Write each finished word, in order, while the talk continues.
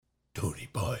Tony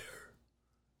Byer,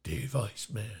 Dave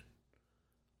Iceman.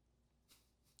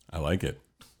 I like it.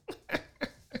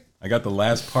 I got the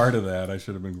last part of that. I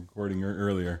should have been recording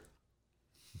earlier.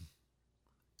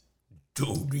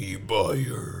 Tony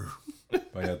Byer.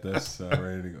 I got this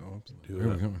ready to go. Oops. Here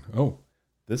we go. Oh,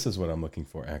 this is what I'm looking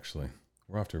for, actually.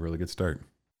 We're off to a really good start.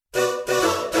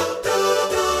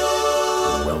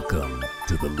 Welcome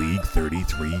to the League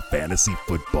 33 Fantasy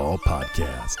Football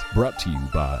Podcast, brought to you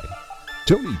by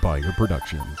Tony Byer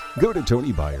Productions. Go to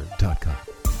TonyByer.com.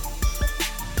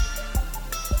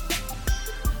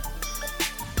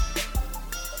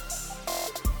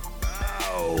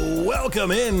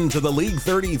 Welcome into the League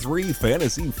 33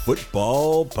 Fantasy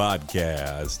Football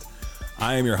Podcast.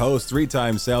 I am your host,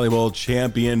 three-time Sally Bowl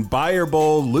champion, Byer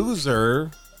Bowl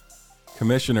loser,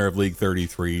 Commissioner of League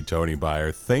 33, Tony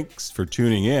Byer. Thanks for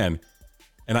tuning in.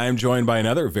 And I am joined by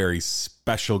another very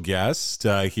special guest.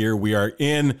 Here we are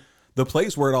in the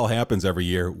place where it all happens every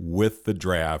year with the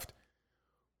draft.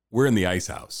 We're in the Ice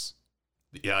House.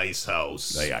 The Ice House.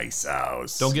 The Ice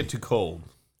House. Don't get too cold.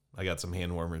 I got some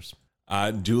hand warmers.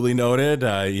 Duly noted.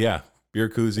 Yeah, beer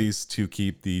koozies to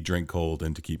keep the drink cold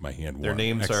and to keep my hand warm. Their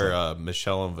names Excellent. are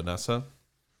Michelle and Vanessa.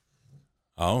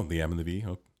 Oh, the M and the V.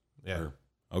 Oh, Yeah.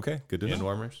 okay, good to Hand know.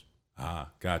 warmers. Ah,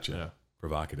 gotcha. Yeah.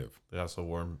 Provocative. They also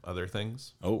warm other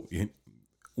things. Oh,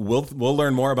 we'll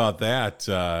learn more about that.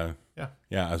 Yeah.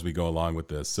 As we go along with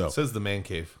this. So It says the man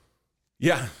cave.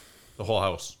 yeah, The whole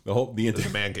house. the It's a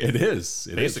man cave. It is.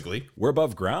 It is. Basically. We're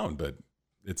above ground, but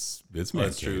it's man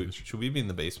That's true. cave. Should we be in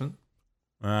the basement?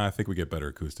 I think we get better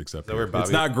acoustics up that here. where Bobby-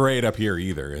 It's not great up here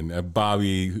either. And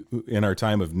Bobby, in our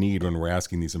time of need, when we're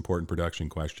asking these important production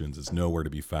questions, is nowhere to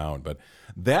be found. But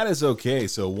that is okay.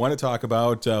 So want to talk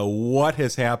about what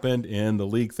has happened in the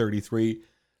League 33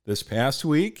 this past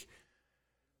week.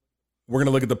 We're going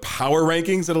to look at the power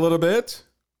rankings in a little bit.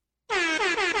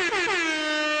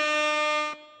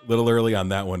 A little early on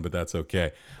that one, but that's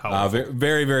okay.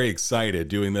 Very, very excited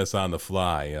doing this on the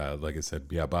fly. Like I said,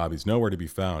 yeah, Bobby's nowhere to be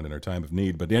found in our time of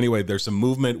need. But anyway, there's some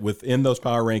movement within those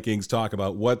power rankings. Talk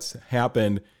about what's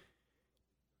happened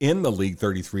in the League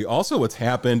 33. Also, what's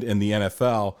happened in the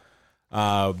NFL.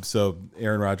 So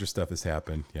Aaron Rodgers stuff has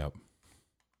happened. Yep.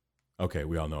 Okay,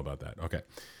 we all know about that. Okay.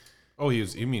 Oh, he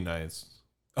was immunized.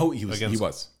 Oh, he was.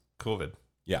 COVID.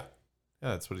 Yeah. Yeah,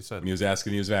 that's what he said. When he was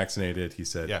asking, he was vaccinated. He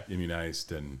said, Yeah.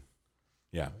 immunized, and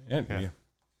yeah.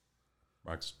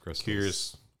 Rocks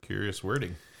crystals. Curious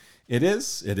wording. It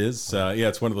is. Yeah,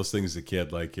 it's one of those things as a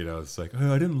kid, like, it's like,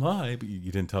 oh, I didn't lie, but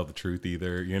you didn't tell the truth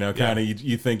either. Kind of,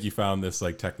 you think you found this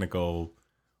like technical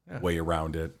way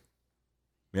around it.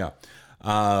 Yeah.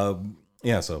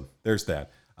 So there's that.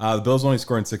 The Bills only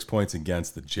scoring 6 points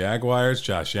against the Jaguars.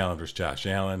 Josh Allen versus Josh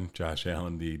Allen. Josh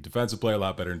Allen, the defensive player, a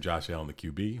lot better than Josh Allen, the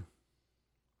QB.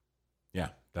 Yeah,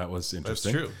 that was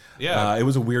interesting. That's true. Yeah. It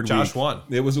was a weird week. Josh won.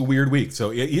 It was a weird week.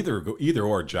 So either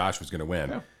or, Josh was going to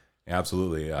win. Yeah.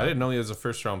 Absolutely. I didn't know he was a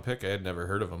first-round pick. I had never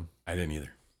heard of him. I didn't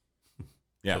either.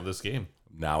 Yeah. Until this game.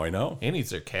 Now I know. And he's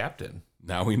their captain.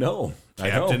 Now we know.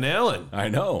 Captain Allen. I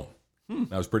know.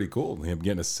 That was pretty cool. Him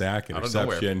getting a sack,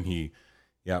 interception.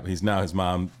 He's now his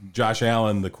mom, Josh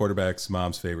Allen, the quarterback's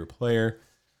mom's favorite player.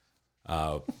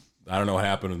 I don't know what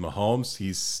happened with Mahomes.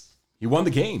 He won the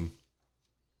game.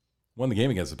 Won the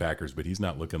game against the Packers, but he's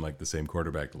not looking like the same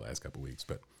quarterback the last couple of weeks.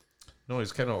 But no,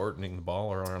 he's kind of ordening the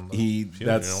ball around.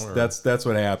 That's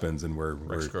what happens, and we're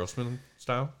Rex Grossman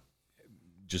style.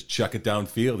 Just chuck it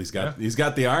downfield. He's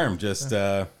got the arm. Just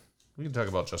we can talk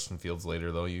about Justin Fields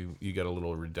later, though. You got a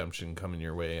little redemption coming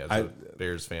your way as a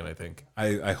Bears fan, I think.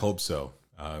 I hope so,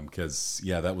 because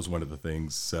that was one of the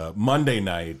things. Monday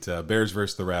night, Bears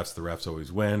versus the Refs. The Refs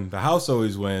always win. The house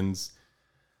always wins.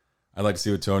 I'd like to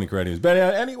see what Tony Corretti is. But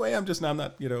anyway, I'm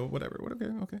not, whatever.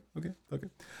 Okay.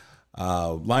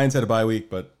 Lions had a bye week,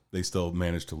 but they still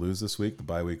managed to lose this week. The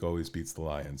bye week always beats the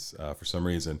Lions for some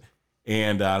reason.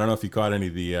 And I don't know if you caught any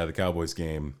of the Cowboys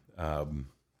game. It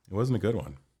wasn't a good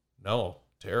one. No,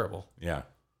 terrible. Yeah.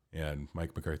 And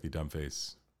Mike McCarthy,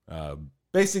 dumbface. I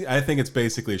think it's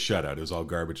basically a shutout. It was all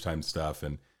garbage time stuff.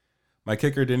 And my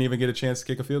kicker didn't even get a chance to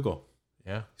kick a field goal.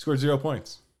 Yeah. He scored 0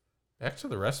 points. Back to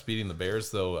the refs beating the Bears,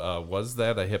 though. Was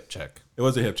that a hip check? It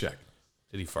was a hip check.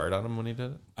 Did he fart on him when he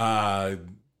did it? A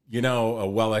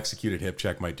well-executed hip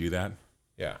check might do that.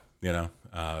 Yeah.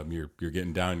 You're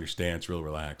getting down in your stance, real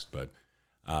relaxed. But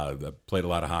I played a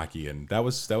lot of hockey, and that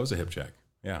was a hip check.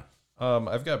 Yeah.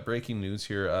 I've got breaking news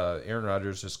here. Aaron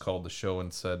Rodgers just called the show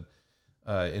and said,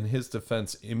 in his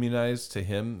defense, immunized to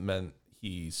him meant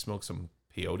he smoked some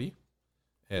peyote.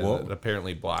 And it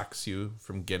apparently blocks you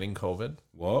from getting COVID.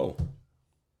 Whoa.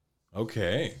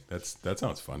 Okay, that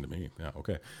sounds fun to me. Yeah,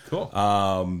 okay. Cool.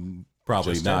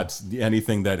 Probably Just not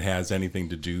anything that has anything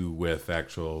to do with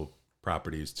actual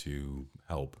properties to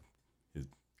help.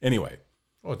 Anyway,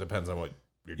 Well, it depends on what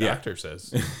your Yeah. doctor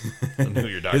says. And who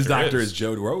your doctor his doctor is. is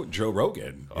Joe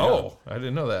Rogan. Yeah. Oh, I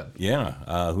didn't know that.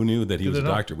 Yeah, who knew that he was a to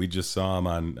know. doctor? We just saw him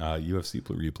on UFC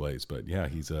replays, but yeah,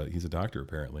 he's a doctor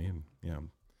apparently, and yeah.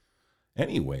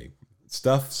 Anyway,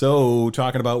 stuff. So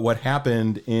talking about what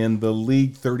happened in the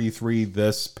League 33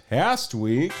 this past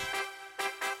week,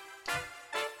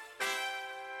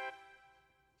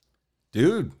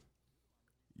 dude,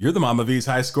 you're the Mama V's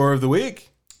high score of the week.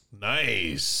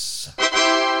 Nice.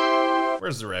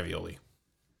 Where's the ravioli?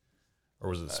 Or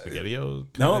was it SpaghettiO?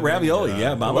 No, ravioli.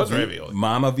 Yeah, it Mama was V, ravioli.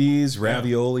 Mama V's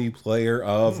ravioli player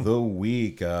of the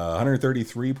week.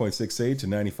 133.68 to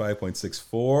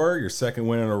 95.64. Your second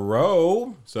win in a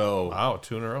row. So, Wow,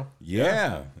 2 in a row.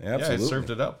 yeah, Yeah, I absolutely. served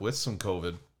it up with some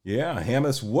COVID. Yeah,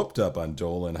 Hamas whooped up on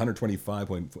Dolan.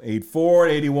 125.84 to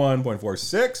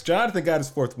 81.46. Jonathan got his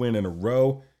fourth win in a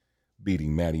row,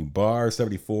 beating Matty Barr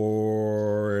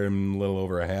 74 and a little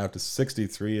over a half to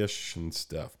 63-ish and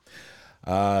stuff.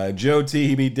 Joe T,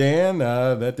 he beat Dan.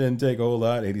 That didn't take a whole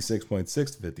lot.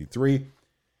 86.6 to 53.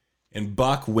 And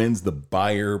Buck wins the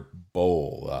Bayer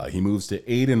Bowl. He moves to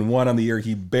 8-1 on the year.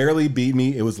 He barely beat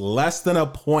me. It was less than a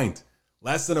point.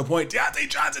 Less than a point. Deontay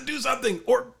Johnson, do something.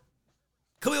 Or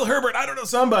Khalil Herbert, I don't know,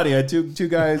 somebody. I had two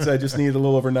guys. I just needed a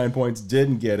little over 9 points.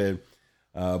 Didn't get it.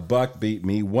 Buck beat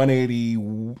me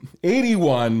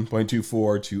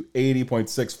 81.24 to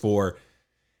 80.64.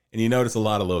 And you notice a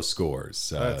lot of low scores.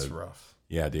 That's rough.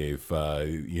 Yeah, Dave.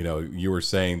 You were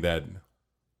saying that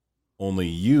only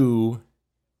you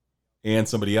and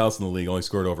somebody else in the league only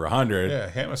scored over 100. Yeah,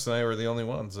 Hamas and I were the only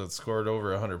ones that scored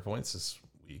over 100 points this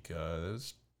week. It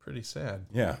was pretty sad.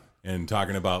 Yeah, and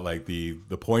talking about like the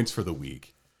points for the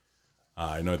week.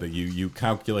 I know that you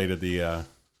calculated the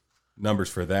numbers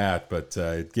for that, but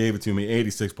it gave it to me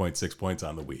 86.6 points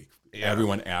on the week. Yeah,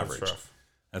 Everyone that's average. rough.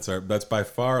 That's by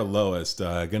far lowest.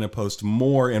 Going to post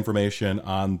more information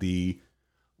on the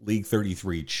League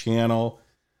 33 channel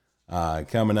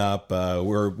coming up.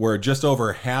 We're just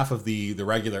over half of the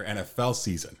regular NFL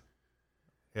season.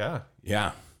 Yeah.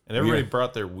 Yeah, And everybody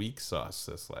brought their weak sauce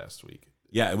this last week.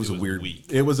 yeah. It was a was weird weak.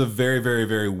 It was a very, very,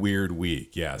 very weird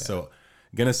week. Yeah. So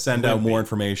gonna send out more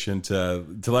information to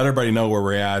let everybody know where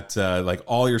we're at, like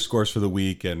all your scores for the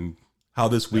week and how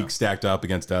this week stacked up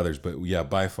against others. But yeah,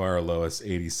 by far our lowest,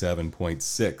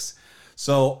 87.6.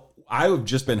 So I've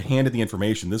just been handed the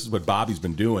information. This is what Bobby's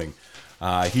been doing.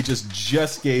 He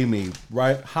just gave me,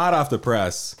 right hot off the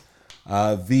press,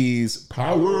 these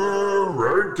power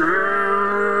rankings.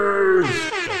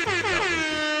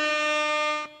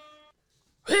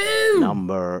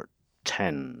 Number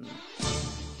 10.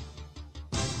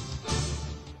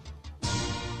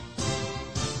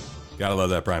 Gotta love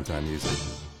that primetime music.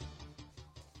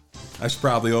 I should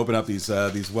probably open up these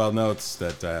well notes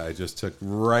that I just took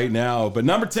right now. But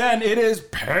number 10, it is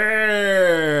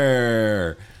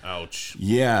Pear. Ouch.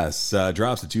 Yes,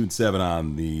 drops to 2-7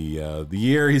 on the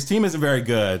year. His team isn't very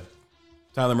good.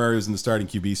 Tyler Murray was in the starting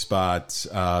QB spot.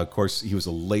 Of course, he was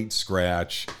a late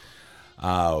scratch.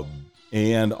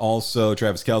 And also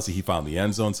Travis Kelce, he found the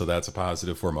end zone, so that's a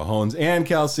positive for Mahomes and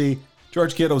Kelce.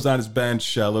 George Kittle was on his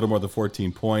bench, a little more than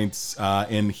 14 points,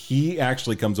 and he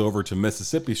actually comes over to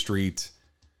Mississippi Street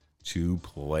to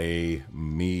play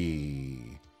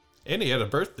me. And he had a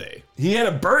birthday. He had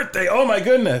a birthday. Oh, my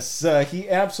goodness. He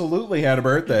absolutely had a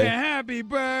birthday. Happy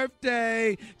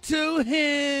birthday to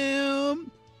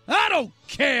him. I don't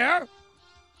care.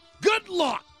 Good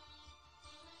luck.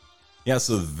 Yeah,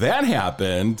 so that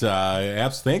happened.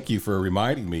 Abs, thank you for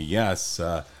reminding me. Yes.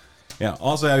 Yeah,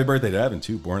 also happy birthday to Evan,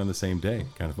 too. Born on the same day.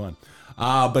 Kind of fun.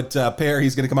 But Pear,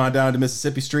 he's going to come on down to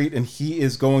Mississippi Street, and he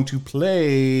is going to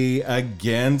play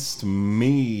against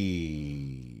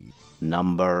me.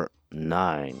 Number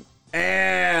 9.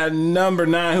 And number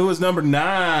 9. Who was number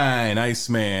 9?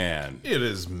 Iceman. It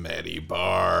is Matty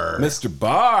Barr. Mr.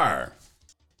 Barr.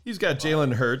 He's got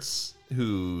Jalen Hurts,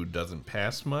 who doesn't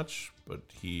pass much, but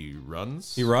he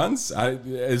runs. He runs?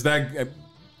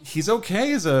 He's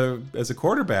okay as a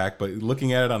quarterback, but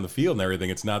looking at it on the field and everything,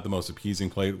 it's not the most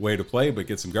appeasing way to play, but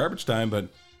get some garbage time. But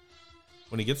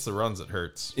When he gets the runs, it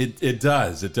hurts. it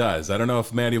does. It does. I don't know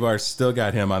if Matty Barr still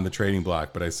got him on the trading block,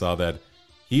 but I saw that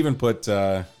he even put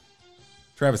Travis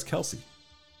Kelce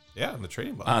Yeah, on the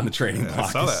trading block. on the trading Yeah, block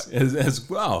I saw that. as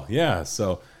well. Yeah,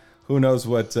 so who knows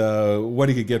what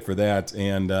he could get for that.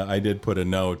 And I did put a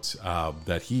note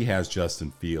that he has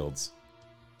Justin Fields,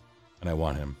 and I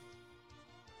want him.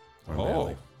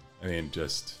 Oh. I mean,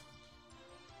 just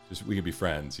Just we could be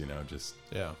friends, you know. Just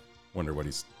Yeah. wonder what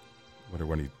he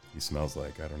smells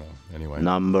like. I don't know. Anyway.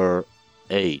 Number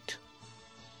 8.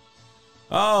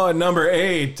 Oh, at number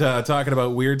 8, talking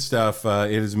about weird stuff.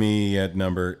 It is me at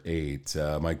number 8.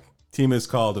 My team is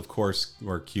called, of course,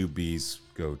 where QBs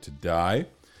go to die.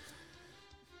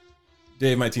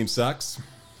 Dave, my team sucks.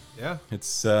 Yeah.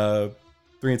 It's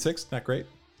 3-6, not great.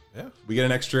 Yeah. We get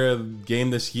an extra game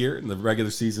this year in the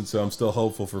regular season, so I'm still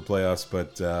hopeful for playoffs,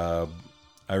 but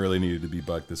I really needed to be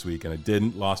bucked this week, and I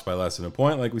didn't. Lost by less than a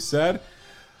point, like we said.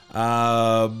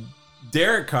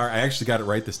 Derek Carr, I actually got it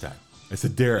right this time. I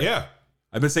said Derek. Yeah.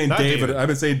 I've been saying Not David. David. I've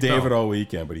been saying David No. all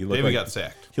weekend, but he looked David like got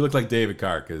sacked. he looked like David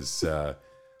Carr because only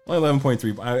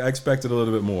 11.3. I expected a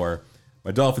little bit more.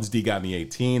 My Dolphins D got me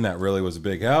 18. That really was a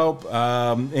big help.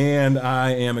 And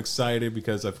I am excited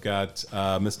because I've got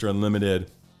Mr. Unlimited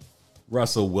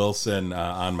Russell Wilson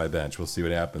on my bench. We'll see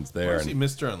what happens Why there. is he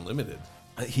Mr. Unlimited?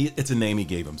 It's a name he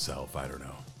gave himself. I don't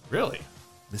know. Really?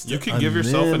 Mr. You can give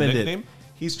yourself a Unlimited. nickname?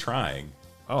 He's trying.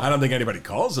 Oh. I don't think anybody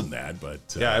calls him that, but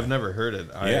Yeah, I've never heard it.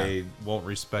 Yeah. I won't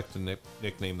respect a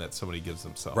nickname that somebody gives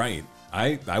themselves. right.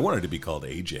 I wanted to be called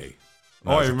AJ.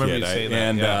 when Oh, I was a remember kid. you saying that,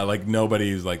 And yeah. like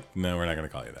nobody's like, no, we're not going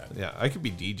to call you that. Yeah, I could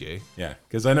be DJ. Yeah,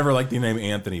 because I never liked the name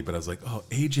Anthony, but I was like, oh,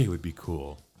 AJ would be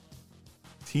cool.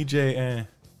 TJ,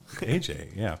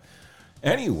 AJ, yeah.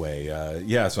 Anyway,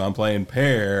 yeah, so I'm playing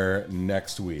pair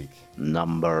next week.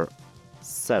 Number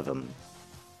 7.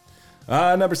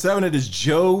 Number 7, it is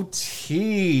Joe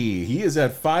T. He is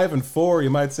at 5-4. You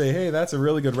might say, hey, that's a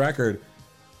really good record.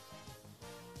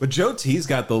 But Joe T's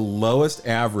got the lowest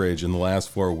average in the last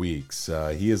 4 weeks.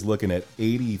 He is looking at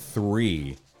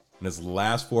 83 in his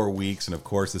last 4 weeks, and of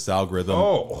course, this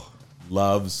algorithm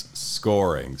loves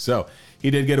scoring. So he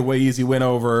did get a way easy win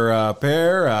over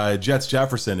pair. Jets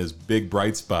Jefferson is big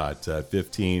bright spot,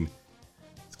 15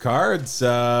 cards.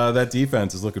 That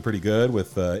defense is looking pretty good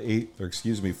with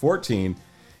 14.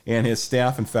 And his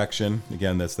staph infection,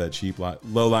 again, that's that cheap,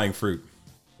 low-lying fruit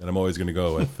that I'm always going to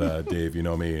go with. Dave, you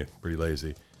know me, pretty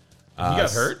lazy. He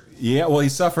got hurt? Yeah, well, he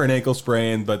suffered an ankle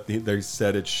sprain, but they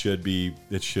said it should be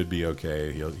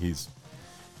okay.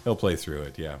 He'll play through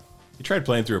it. Yeah, he tried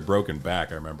playing through a broken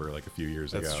back. I remember like a few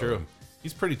years ago. That's true.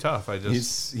 He's pretty tough.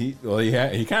 He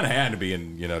kind of had to be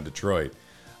in Detroit.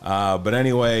 But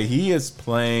anyway, he is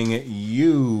playing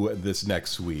you this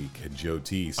next week, Joe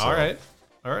T. So, All right.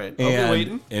 I'll be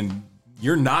waiting. And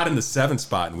you're not in the 7th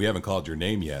spot, and we haven't called your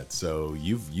name yet. So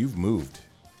you've moved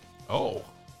Oh,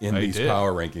 in I these did.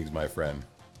 power rankings, my friend.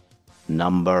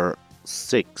 Number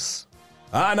 6.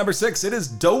 Number 6, it is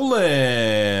Dolan.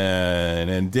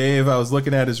 And Dave, I was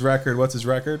looking at his record. What's his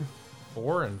record?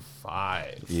 4 and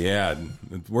 5. Yeah,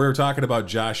 we were talking about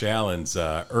Josh Allen's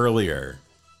earlier.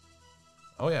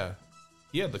 Oh yeah,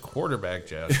 he had the quarterback,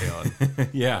 Josh Allen.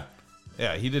 Yeah,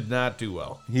 Yeah, he did not do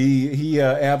well. he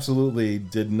absolutely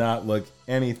did not look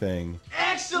anything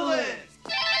I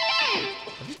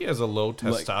think he has a low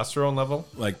testosterone level.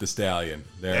 like the Stallion.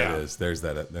 There Yeah. it is. There's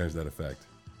that effect.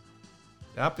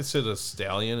 The opposite of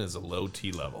stallion is a low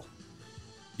T level.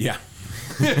 Yeah.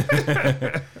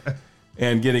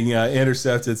 And getting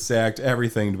intercepted, sacked,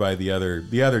 everything by the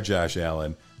other Josh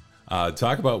Allen.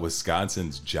 Talk about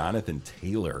Wisconsin's Jonathan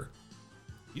Taylor.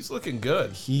 He's looking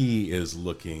good. He is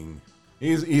looking.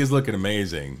 He's looking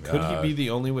amazing. Could he be the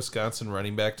only Wisconsin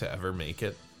running back to ever make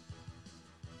it?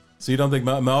 So you don't think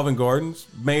Melvin Gordon's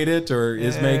made it or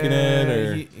is making it?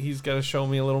 Or He's got to show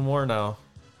me a little more now.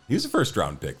 he was a first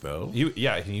round pick though.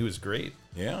 He was great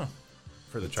Yeah,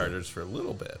 for the Chargers for a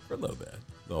little bit. for a little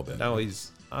bit. Now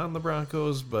he's on the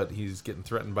Broncos, but he's getting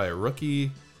threatened by a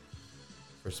rookie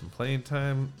for some playing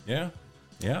time. Yeah,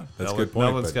 that's a good point.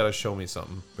 Melvin's But, got to show me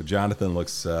something. but Jonathan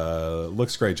looks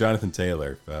great. Jonathan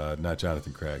Taylor, not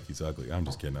Jonathan Craig. He's ugly. I'm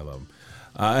just kidding. I love him.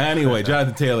 Anyway,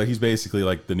 Jonathan Taylor. He's basically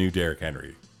like the new Derrick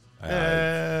Henry.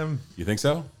 You think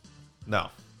so? No,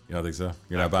 You don't think so?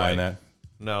 You're not Not buying quite. that?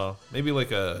 no, maybe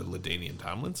like a LaDainian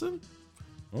Tomlinson,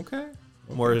 Okay.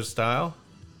 more his style,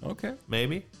 Okay.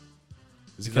 maybe.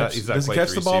 Does he He's not- catch, he's not does he quite catch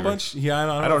the the ball a receiver. bunch?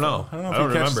 Yeah, I don't know. I don't know I if don't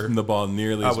he catches remember. the ball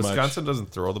nearly as much. Wisconsin doesn't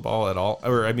throw the ball at all,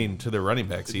 or I mean, to their running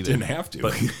backs either. Didn't have to.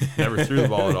 but never threw the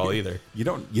ball at all either. You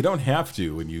don't have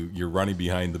to when you're running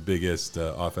behind the biggest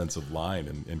offensive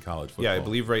line in college football. Yeah, I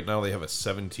believe right now they have a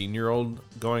 17-year-old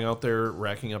going out there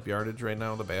racking up yardage right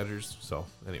now, the Badgers. So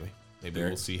anyway, maybe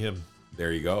we'll see him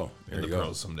There you go. There in you the go.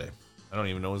 pros someday. I don't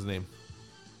even know his name.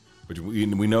 But we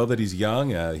know that he's young.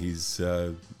 He's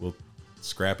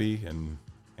scrappy and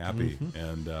happy,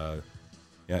 and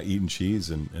eating cheese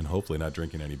and hopefully not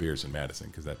drinking any beers in Madison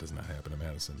because that does not happen in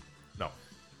Madison. No.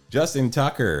 Justin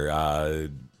Tucker,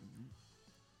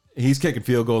 he's kicking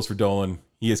field goals for Dolan.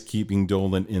 He is keeping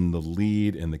Dolan in the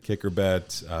lead in the kicker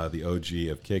bet, the OG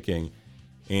of kicking.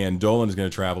 And Dolan is going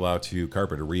to travel out to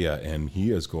Carpinteria, and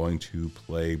he is going to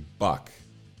play Buck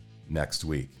next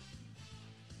week.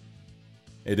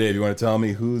 Hey, Dave, you want to tell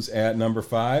me who's at number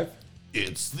 5?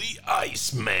 It's the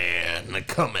Iceman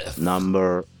cometh.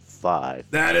 Number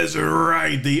 5. That is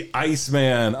right. The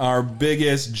Iceman, our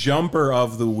biggest jumper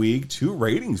of the week. 2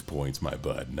 ratings points, my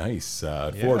bud. Nice. 4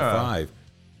 and 5.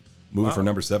 Moving from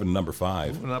number 7 to number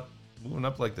 5. Moving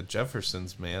up like the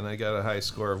Jeffersons, man. I got a high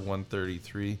score of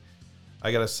 133.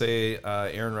 I got to say,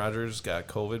 Aaron Rodgers got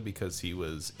COVID because he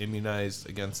was immunized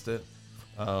against it.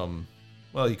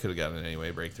 Well, he could have gotten it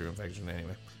anyway, breakthrough infection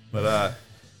anyway. But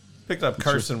picked up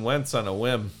Carson Wentz on a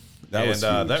whim.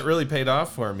 That really paid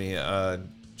off for me.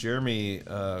 Jeremy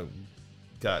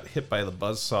got hit by the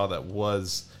buzzsaw that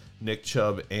was Nick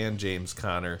Chubb and James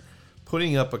Conner,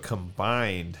 putting up a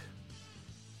combined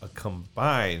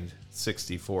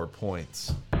 64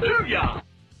 points. Booyah!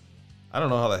 I don't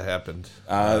know how that happened.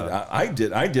 I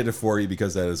did it for you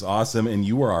because that is awesome. And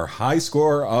you were our high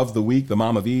scorer of the week, the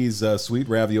Mama V's Sweet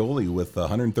Ravioli with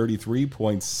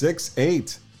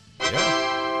 133.68.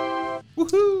 Yeah.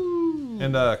 Woohoo!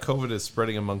 And COVID is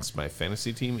spreading amongst my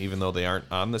fantasy team, even though they aren't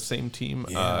on the same team.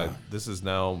 Yeah. This is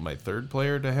now my 3rd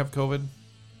player to have COVID.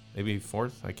 Maybe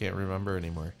 4th? I can't remember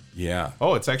anymore. Yeah.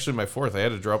 Oh, it's actually my 4th. I had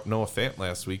to drop Noah Fant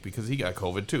last week because he got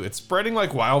COVID too. It's spreading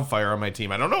like wildfire on my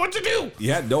team. I don't know what to do.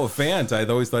 Yeah, Noah Fant. I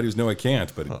always thought he was Noah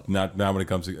Can't, but not when it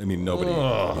comes to, nobody.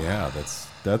 Yeah,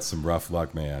 that's some rough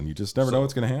luck, man. You just never know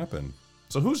what's going to happen.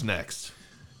 So who's next?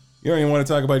 You don't even want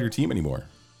to talk about your team anymore.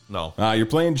 No. You're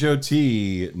playing Joe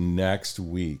T next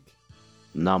week.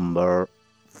 Number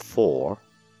 4.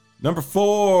 Number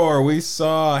 4, we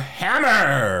saw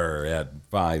Hammer at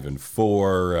 5 and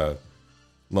 4.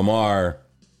 Lamar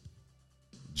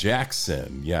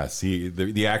Jackson, yes,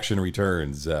 the action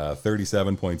returns.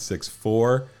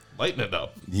 37.64. Lighten it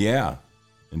up. Yeah,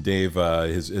 and Dave,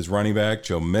 his running back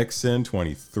Joe Mixon,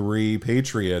 23.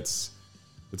 Patriots,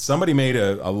 but somebody made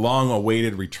a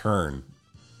long-awaited return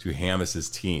to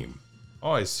Hammis's team.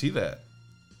 Oh, I see that.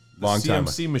 Long time.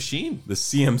 CMC machine. The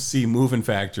CMC Moving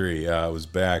Factory was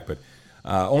back, but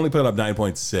only put up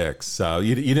 9.6.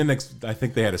 You didn't. I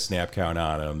think they had a snap count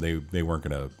on him. They weren't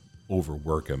going to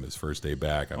overwork him his first day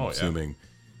back. I'm assuming,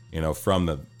 from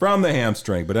the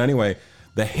hamstring. But anyway,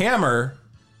 the Hammer,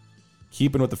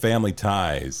 keeping with the family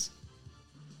ties,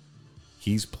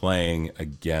 he's playing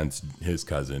against his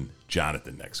cousin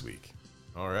Jonathan next week.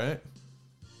 All right.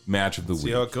 Match of the week.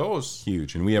 See how it goes.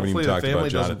 Huge, and we haven't even talked about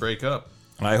Jonathan. Doesn't break up.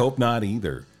 I hope not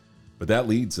either. But that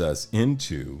leads us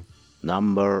into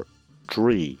Number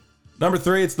 3. Number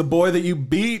 3, it's the boy that you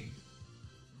beat.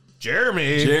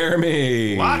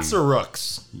 Jeremy. Lots of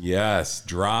rooks. Yes,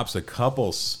 drops a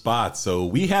couple spots. So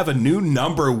we have a new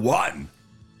number 1.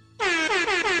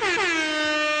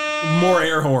 More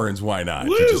air horns, why not?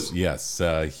 Yes,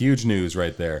 huge news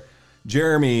right there.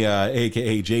 Jeremy,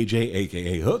 a.k.a. JJ,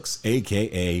 a.k.a. Hooks,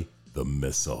 a.k.a. The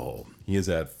Missile. He is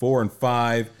at 4 and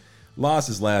 5. Lost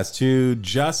his last 2.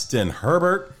 Justin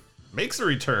Herbert makes a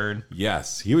return.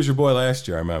 Yes, he was your boy last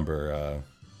year, I remember.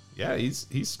 Yeah,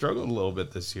 he's struggled a little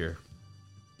bit this year.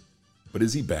 But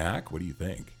is he back? What do you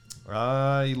think?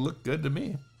 He looked good to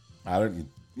me.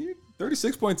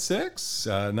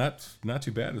 36.6. Not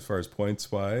too bad as far as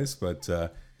points wise, but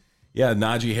yeah,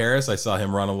 Najee Harris. I saw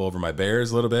him run all over my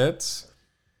Bears a little bit.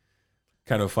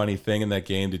 Kind of a funny thing in that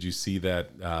game. Did you see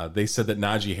that? They said that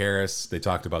Najee Harris, they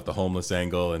talked about the homeless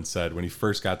angle and said when he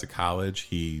first got to college,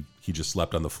 he just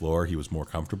slept on the floor. He was more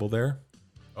comfortable there.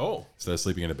 Oh. Instead of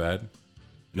sleeping in a bed.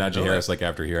 Najee Harris, like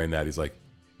after hearing that, he's like,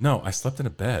 no, I slept in a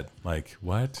bed. Like,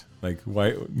 what? Like, why?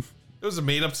 It was a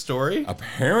made up story.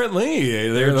 Apparently.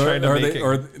 They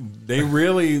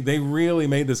really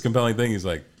made this compelling thing. He's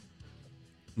like,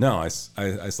 no, I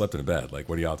slept in a bed. Like,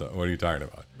 what are you talking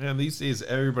about? Man, these days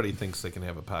everybody thinks they can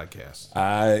have a podcast.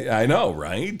 I know,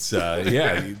 right?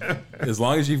 Yeah, as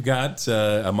long as you've got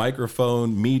a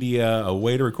microphone, media, a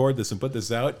way to record this and put this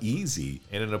out, easy.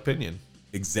 And an opinion.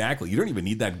 Exactly. You don't even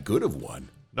need that good of one.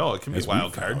 No, it can be a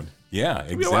wild card. Yeah, exactly. It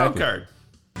can be a wild card.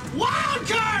 Wild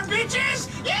card,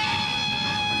 bitches!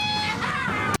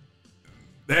 Yeah!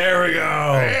 There we go.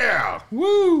 Yeah.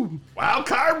 Woo. Wild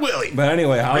card Willie. But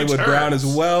anyway, Hollywood Returns. Brown as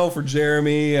well for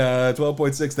Jeremy.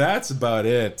 12.6. That's about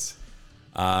it.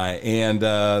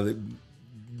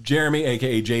 Jeremy,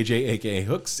 a.k.a. JJ, a.k.a.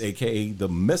 Hooks, a.k.a. The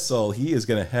Missile, he is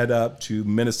going to head up to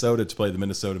Minnesota to play the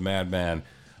Minnesota Madman,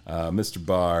 Mr.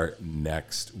 Barr,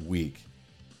 next week.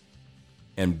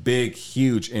 And big,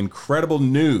 huge, incredible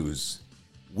news.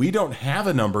 We don't have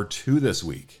a number 2 this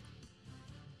week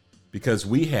because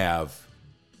we have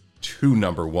 2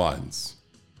 number ones.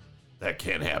 That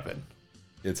can't happen.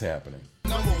 It's happening.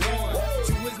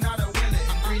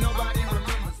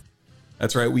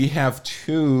 That's right. We have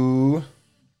 2.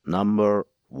 Number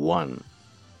 1.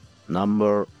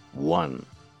 Number 1.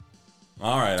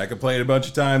 All right. I could play it a bunch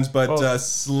of times, but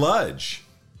Sludge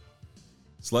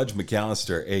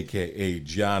McAllister, a.k.a.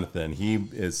 Jonathan, he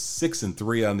is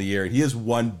 6-3 on the year. He is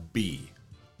 1B.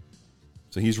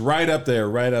 So he's right up there.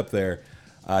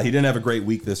 He didn't have a great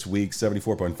week this week,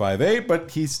 74.58,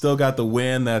 but he still got the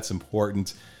win. That's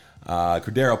important.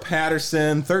 Cordero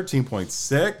Patterson,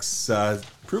 13.6.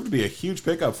 Proved to be a huge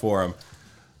pickup for him.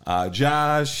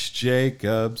 Josh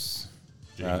Jacobs.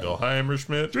 Jingleheimer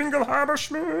Schmidt.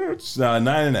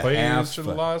 9.5. Plays for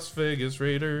the Las Vegas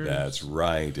Raiders. That's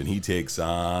right. And he takes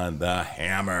on the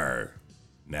Hammer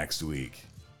next week.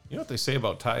 You know what they say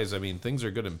about ties? I mean, things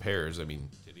are good in pairs. I mean,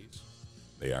 titties,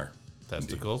 They are.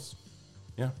 testicles,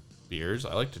 Yeah. beers.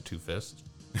 I like to two fists.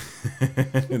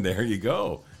 And there you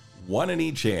go. 1 in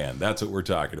each hand. That's what we're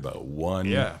talking about.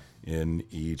 1 in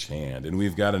each hand. And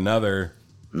we've got another.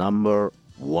 Number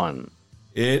 1.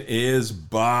 It is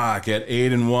Bach at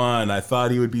 8-1. I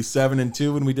thought he would be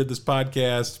 7-2 when we did this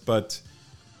podcast, but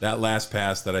that last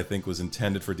pass that I think was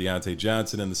intended for Deontay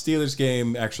Johnson in the Steelers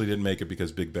game actually didn't make it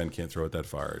because Big Ben can't throw it that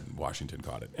far, and Washington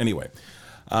caught it. Anyway,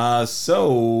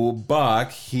 so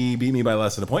Bach, he beat me by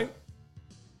less than a point.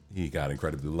 He got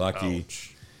incredibly lucky.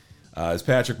 As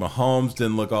Patrick Mahomes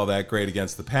didn't look all that great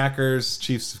against the Packers.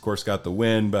 Chiefs, of course, got the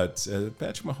win, but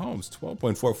Patrick Mahomes,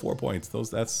 12.44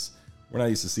 points. We're not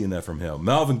used to seeing that from him.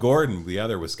 Melvin Gordon, the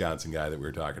other Wisconsin guy that we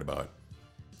were talking about,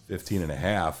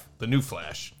 15.5. The new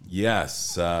Flash.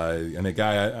 Yes, and a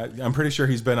guy, I'm pretty sure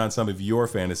he's been on some of your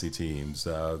fantasy teams.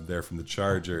 They're from the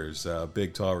Chargers,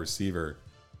 big, tall receiver,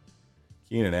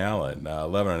 Keenan Allen,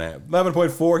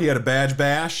 11.4. He had a badge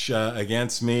bash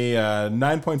against me.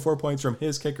 9.4 points from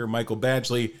his kicker, Michael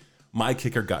Badgley. My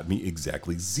kicker got me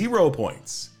exactly 0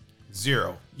 points.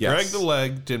 0. Yes. Greg the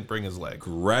Leg didn't bring his leg.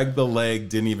 Greg the Leg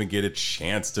didn't even get a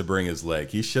chance to bring his leg.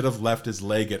 He should have left his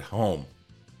leg at home.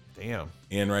 Damn.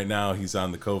 And right now he's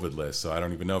on the COVID list, so I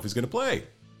don't even know if he's going to play.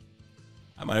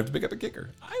 I might have to pick up a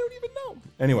kicker. I don't even know.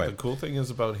 Anyway. The cool thing is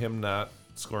about him not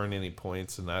scoring any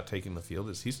points and not taking the field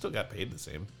is he still got paid the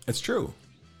same. It's true.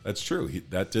 That's true.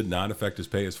 That did not affect his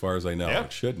pay as far as I know. Yeah.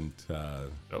 It shouldn't. I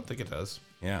don't think it does.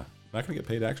 Yeah. Not going to get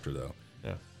paid extra, though.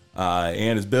 Yeah.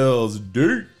 And his Bills,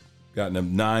 Duke, gotten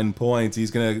him 9 points.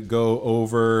 He's going to go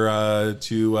over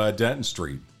to Denton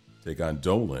Street, take on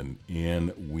Dolan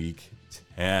in week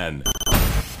 10.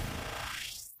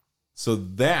 So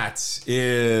that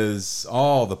is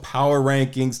all the power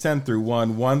rankings, 10 through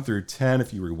 1, 1 through 10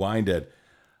 if you rewind it.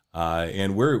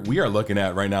 And we are looking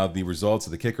at right now the results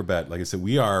of the kicker bet. Like I said,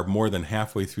 we are more than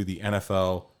halfway through the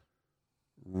NFL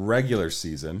regular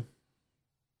season.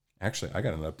 Actually, I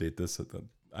got to update this.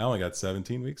 I only got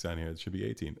 17 weeks on here. It should be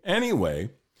 18. Anyway.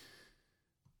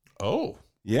 Oh.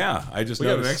 Yeah, I just we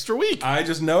noticed. got an extra week. I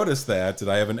just noticed that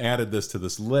I haven't added this to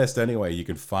this list. Anyway, you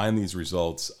can find these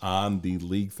results on the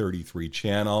League 33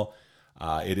 channel.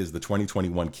 It is the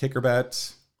 2021 kicker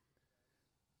bet.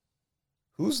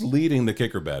 Who's leading the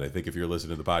kicker bet? I think if you're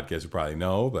listening to the podcast, you probably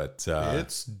know, but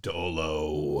it's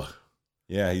Dolo.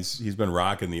 Yeah, he's been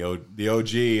rocking the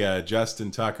OG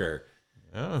Justin Tucker.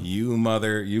 Oh. You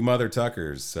mother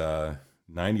Tuckers,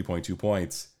 90.2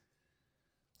 points.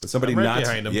 But somebody I'm right not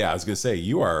behind him. Yeah, I was gonna say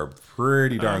you are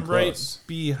pretty darn close. Right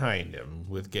behind him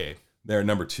with Gay. There,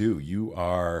 number 2. You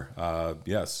are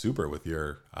super with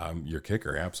your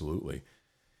kicker, absolutely.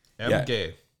 And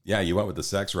Gay. Yeah, you went with the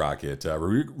sex rocket,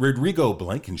 Rodrigo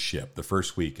Blankenship the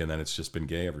first week, and then it's just been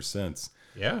Gay ever since.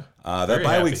 Yeah,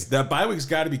 that bye week's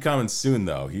got to be coming soon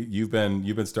though. You've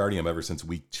been starting him ever since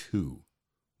week 2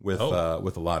 with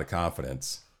a lot of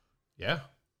confidence. Yeah.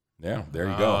 Yeah, there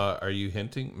you go. Are you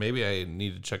hinting? Maybe I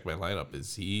need to check my lineup.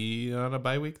 Is he on a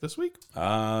bye week this week?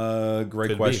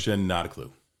 Great question. Not a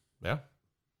clue. Yeah, I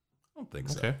don't think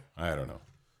so. Okay. I don't know.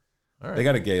 All right. They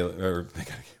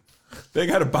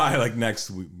got to buy like next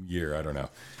year. I don't know.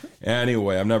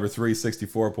 Anyway, I'm number 3,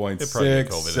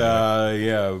 64.6. Anyway.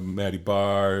 Yeah, Matty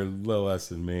Barr, a little less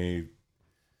than me.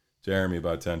 Jeremy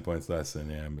about 10 points less than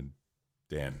him, and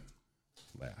Dan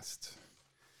last.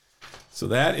 So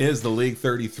that is the League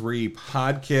 33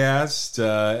 podcast.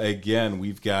 Again,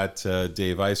 we've got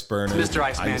Dave Iceburner. Mr.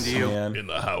 Iceman to you. In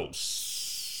the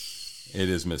house. It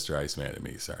is Mr. Iceman to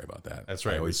me. Sorry about that. That's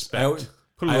right. Respect.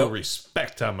 Put a little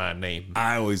respect on my name.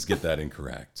 I always get that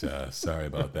incorrect. Sorry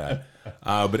about that.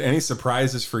 But any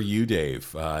surprises for you,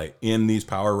 Dave, in these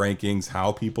power rankings,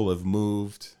 how people have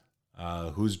moved,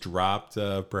 who's dropped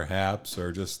perhaps,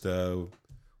 or just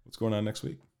what's going on next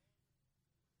week?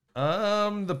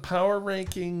 The power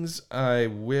rankings, I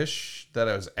wish that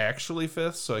I was actually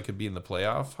 5th so I could be in the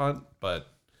playoff hunt, but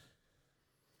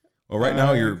Well, right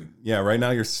now you're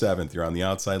 7th. You're on the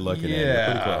outside looking in. You're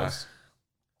pretty close.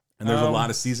 And there's a lot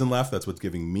of season left. That's what's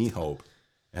giving me hope.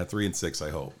 At 3-6,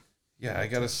 I hope. yeah, I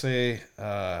gotta say,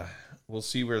 we'll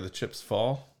see where the chips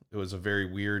fall. It was a very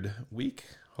weird week.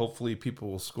 Hopefully people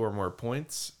will score more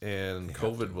points and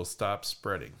COVID will stop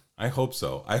spreading. I hope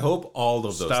so. I hope all of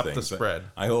those Stop things. the spread.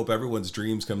 I hope everyone's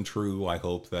dreams come true. I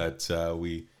hope that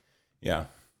we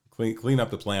clean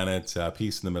up the planet,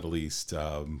 peace in the Middle East.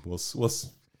 We'll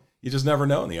you just never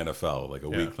know in the NFL, like a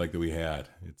week like that we had.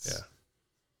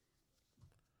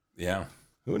 Yeah.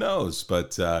 Who knows?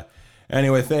 But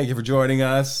anyway, thank you for joining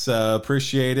us.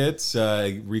 Appreciate it.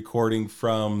 Recording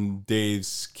from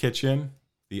Dave's kitchen,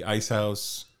 the Ice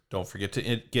House. Don't forget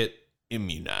to get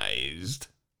immunized.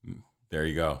 There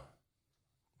you go.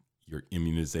 Your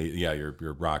immunization,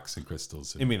 your rocks and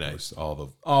crystals, and Immunized.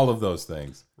 all of those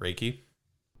things. Reiki.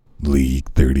 League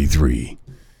 33.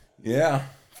 Yeah,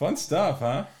 fun stuff,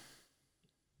 huh?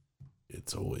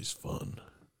 It's always fun.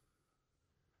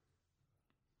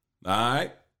 All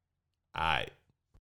right. Aye.